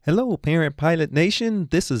Hello, Parent Pilot Nation.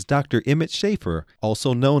 This is Dr. Emmett Schaefer,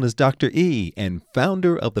 also known as Dr. E, and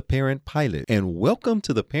founder of the Parent Pilot. And welcome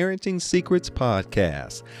to the Parenting Secrets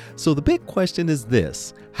Podcast. So, the big question is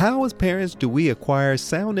this: how, as parents, do we acquire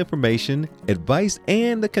sound information, advice,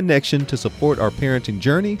 and the connection to support our parenting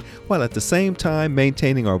journey while at the same time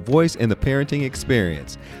maintaining our voice in the parenting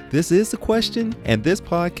experience? This is the question, and this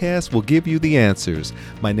podcast will give you the answers.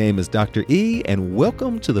 My name is Dr. E, and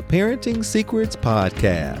welcome to the Parenting Secrets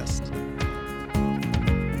Podcast.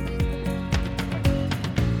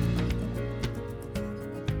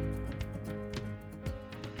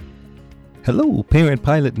 Hello, Parent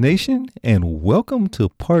Pilot Nation, and welcome to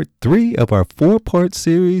part 3 of our 4-part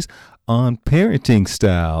series on parenting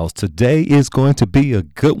styles. Today is going to be a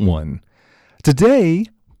good one. Today,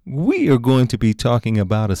 we are going to be talking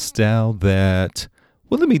about a style that,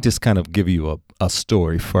 well, let me just kind of give you a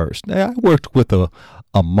story first. Now, I worked with a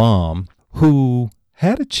mom who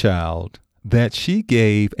had a child that she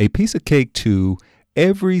gave a piece of cake to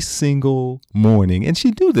every single morning, and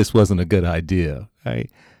she knew this wasn't a good idea, right?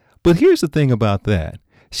 But here's the thing about that.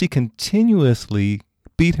 She continuously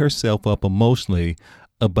beat herself up emotionally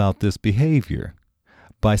about this behavior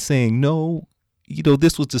by saying, no,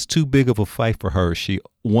 this was just too big of a fight for her. She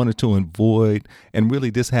wanted to avoid, and really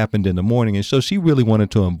this happened in the morning, and so she really wanted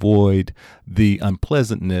to avoid the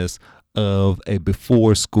unpleasantness of a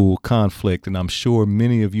before school conflict. And I'm sure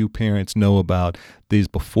many of you parents know about these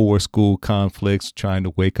before school conflicts, trying to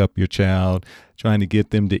wake up your child, trying to get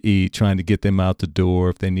them to eat, trying to get them out the door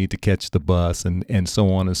if they need to catch the bus, and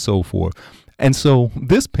so on and so forth. And so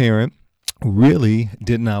this parent really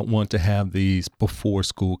did not want to have these before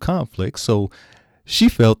school conflicts. So she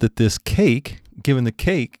felt that this cake, giving the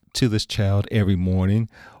cake to this child every morning,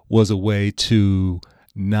 was a way to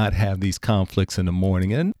not have these conflicts in the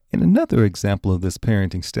morning. And another example of this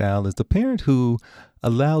parenting style is the parent who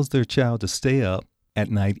allows their child to stay up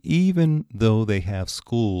at night even though they have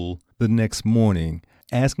school the next morning,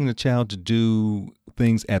 asking the child to do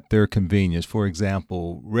things at their convenience. For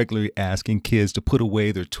example, regularly asking kids to put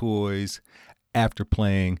away their toys after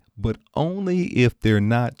playing, but only if they're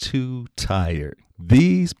not too tired.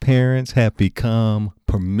 These parents have become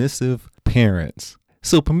permissive parents.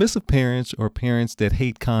 So permissive parents are parents that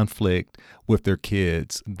hate conflict with their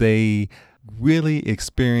kids. They really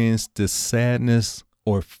experience this sadness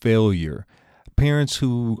or failure. Parents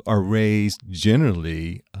who are raised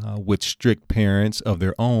generally with strict parents of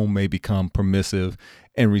their own may become permissive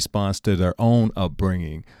in response to their own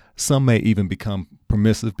upbringing. Some may even become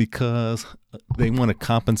permissive because they want to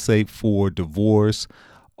compensate for divorce,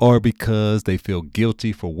 or because they feel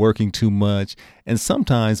guilty for working too much. And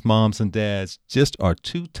sometimes moms and dads just are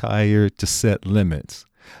too tired to set limits.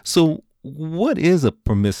 So what is a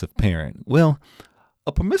permissive parent? Well,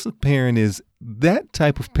 a permissive parent is that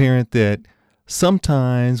type of parent that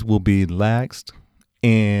sometimes will be laxed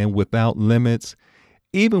and without limits.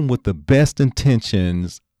 Even with the best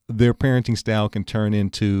intentions, their parenting style can turn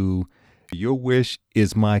into your wish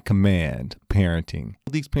is my command parenting.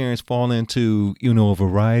 These parents fall into, a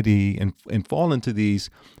variety and fall into these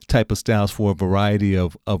type of styles for a variety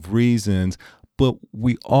of reasons. But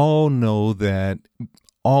we all know that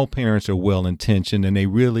all parents are well-intentioned and they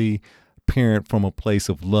really parent from a place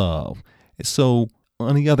of love. So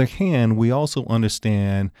on the other hand, we also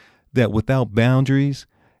understand that without boundaries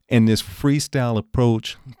and this freestyle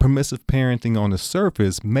approach, permissive parenting on the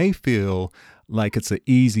surface may feel like it's an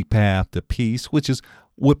easy path to peace, which is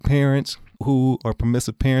what parents who are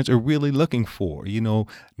permissive parents are really looking for,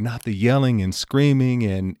 not the yelling and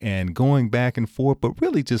screaming and going back and forth, but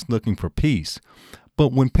really just looking for peace.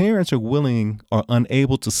 But when parents are willing or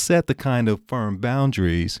unable to set the kind of firm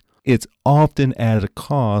boundaries, it's often at a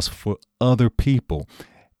cost for other people.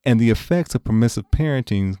 And the effects of permissive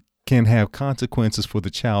parenting can have consequences for the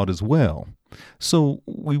child as well. So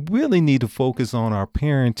we really need to focus on our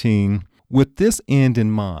parenting with this end in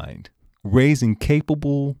mind: raising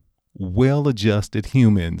capable, well-adjusted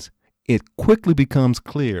humans. It quickly becomes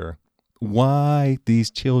clear why these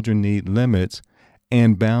children need limits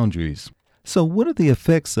and boundaries. So what are the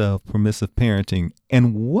effects of permissive parenting,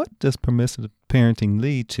 and what does permissive parenting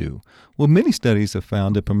lead to? Well, many studies have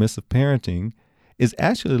found that permissive parenting is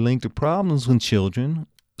actually linked to problems with children,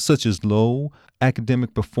 such as low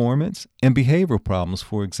academic performance and behavioral problems.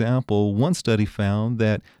 For example, one study found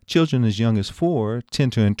that children as young as 4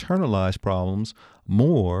 tend to internalize problems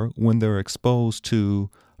more when they're exposed to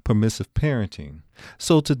permissive parenting.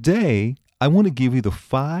 So today, I want to give you the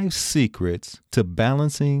 5 secrets to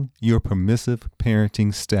balancing your permissive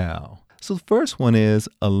parenting style. So the first one is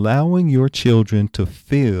allowing your children to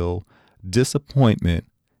feel disappointment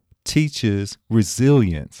teaches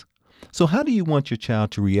resilience. So how do you want your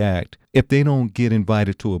child to react if they don't get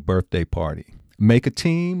invited to a birthday party, make a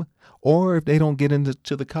team, or if they don't get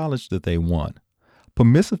into the college that they want?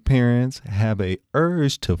 Permissive parents have a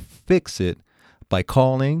urge to fix it by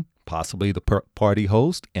calling possibly the party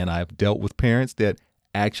host, and I've dealt with parents that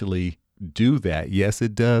actually do that. Yes,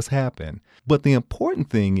 it does happen. But the important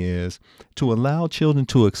thing is to allow children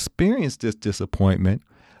to experience this disappointment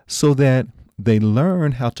so that they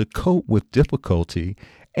learn how to cope with difficulty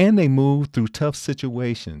and they move through tough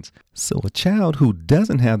situations. So a child who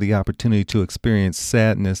doesn't have the opportunity to experience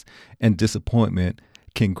sadness and disappointment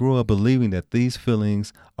can grow up believing that these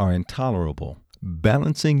feelings are intolerable.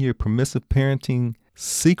 Balancing your permissive parenting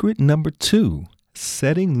secret number 2,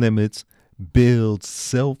 setting limits builds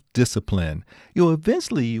self-discipline.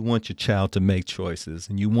 Eventually you want your child to make choices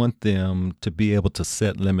and you want them to be able to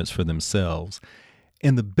set limits for themselves.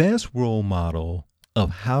 And the best role model of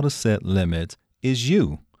how to set limits is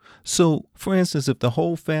you. So, for instance, if the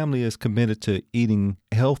whole family is committed to eating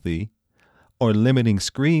healthy or limiting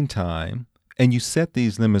screen time, and you set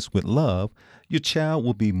these limits with love, your child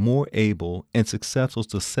will be more able and successful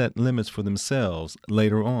to set limits for themselves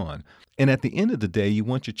later on. And at the end of the day, you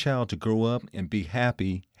want your child to grow up and be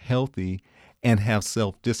happy, healthy, and have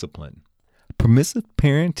self-discipline. Permissive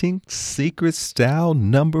parenting secret style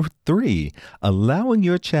number 3, allowing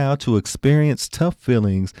your child to experience tough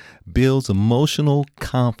feelings builds emotional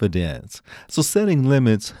confidence. So setting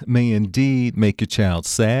limits may indeed make your child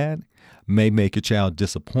sad, may make your child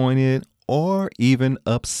disappointed, or even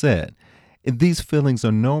upset. These feelings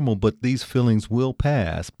are normal, but these feelings will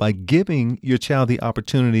pass. By giving your child the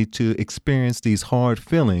opportunity to experience these hard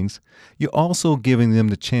feelings, you're also giving them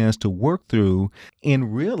the chance to work through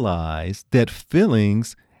and realize that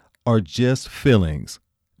feelings are just feelings,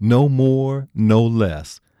 no more, no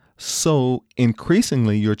less. So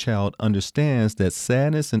increasingly, your child understands that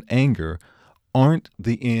sadness and anger aren't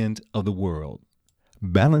the end of the world.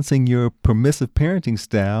 Balancing your permissive parenting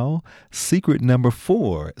style, secret number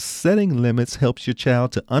 4, setting limits helps your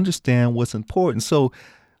child to understand what's important. So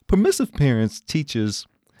permissive parents teaches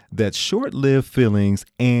that short-lived feelings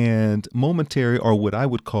and momentary, or what I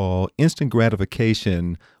would call instant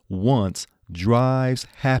gratification wants, drives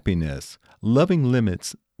happiness. Loving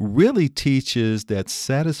limits really teaches that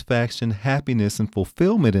satisfaction, happiness, and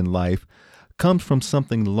fulfillment in life comes from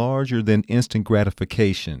something larger than instant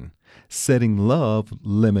gratification. Setting love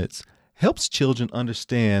limits helps children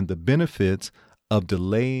understand the benefits of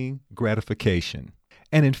delaying gratification.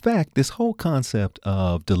 And in fact, this whole concept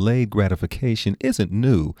of delayed gratification isn't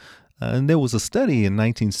new. And there was a study in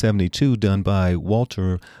 1972 done by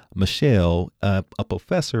Walter Mischel, a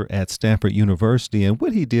professor at Stanford University. And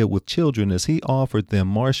what he did with children is he offered them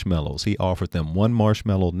marshmallows. He offered them 1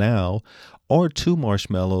 marshmallow now or 2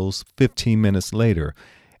 marshmallows 15 minutes later.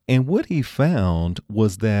 And what he found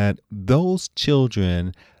was that those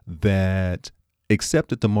children that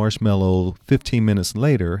accepted the marshmallow 15 minutes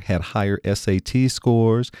later had higher SAT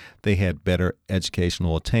scores, they had better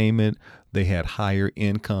educational attainment, they had higher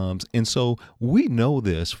incomes. And so we know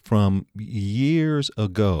this from years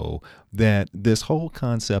ago that this whole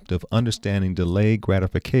concept of understanding delayed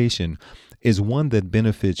gratification is one that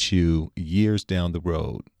benefits you years down the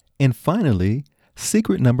road. And finally,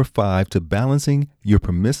 secret number 5 to balancing your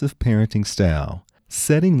permissive parenting style.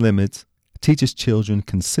 Setting limits teaches children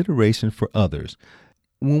consideration for others.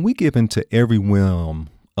 When we give in to every whim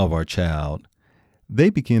of our child, they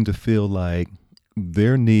begin to feel like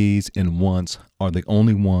their needs and wants are the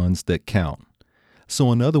only ones that count.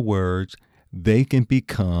 So in other words, they can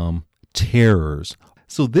become terrors.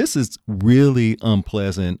 So this is really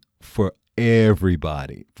unpleasant for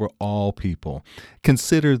everybody, for all people.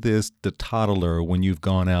 Consider this the toddler when you've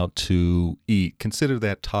gone out to eat. Consider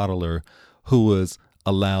that toddler who was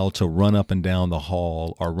allowed to run up and down the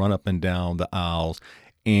hall or run up and down the aisles,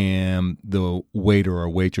 and the waiter or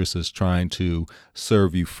waitress is trying to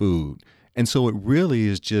serve you food. And so it really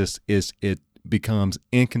is just, it becomes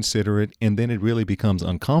inconsiderate, and then it really becomes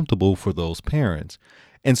uncomfortable for those parents.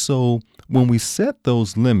 And so when we set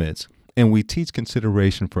those limits, and we teach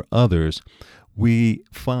consideration for others, we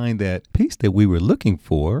find that peace that we were looking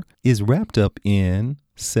for is wrapped up in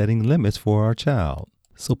setting limits for our child.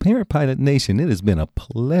 So Parent Pilot Nation, it has been a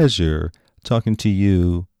pleasure talking to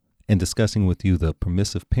you and discussing with you the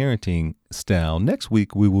permissive parenting style. Next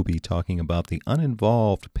week, we will be talking about the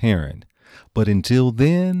uninvolved parent. But until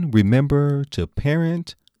then, remember to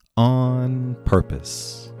parent on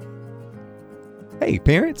purpose. Hey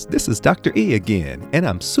parents, this is Dr. E again, and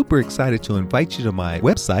I'm super excited to invite you to my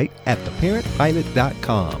website at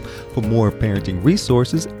theparentpilot.com for more parenting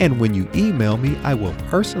resources. And when you email me, I will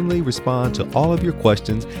personally respond to all of your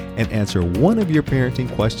questions and answer one of your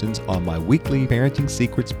parenting questions on my weekly Parenting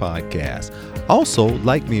Secrets podcast. Also,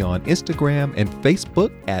 like me on Instagram and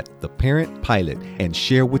Facebook at The Parent Pilot and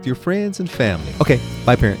share with your friends and family. Okay,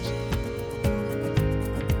 bye parents.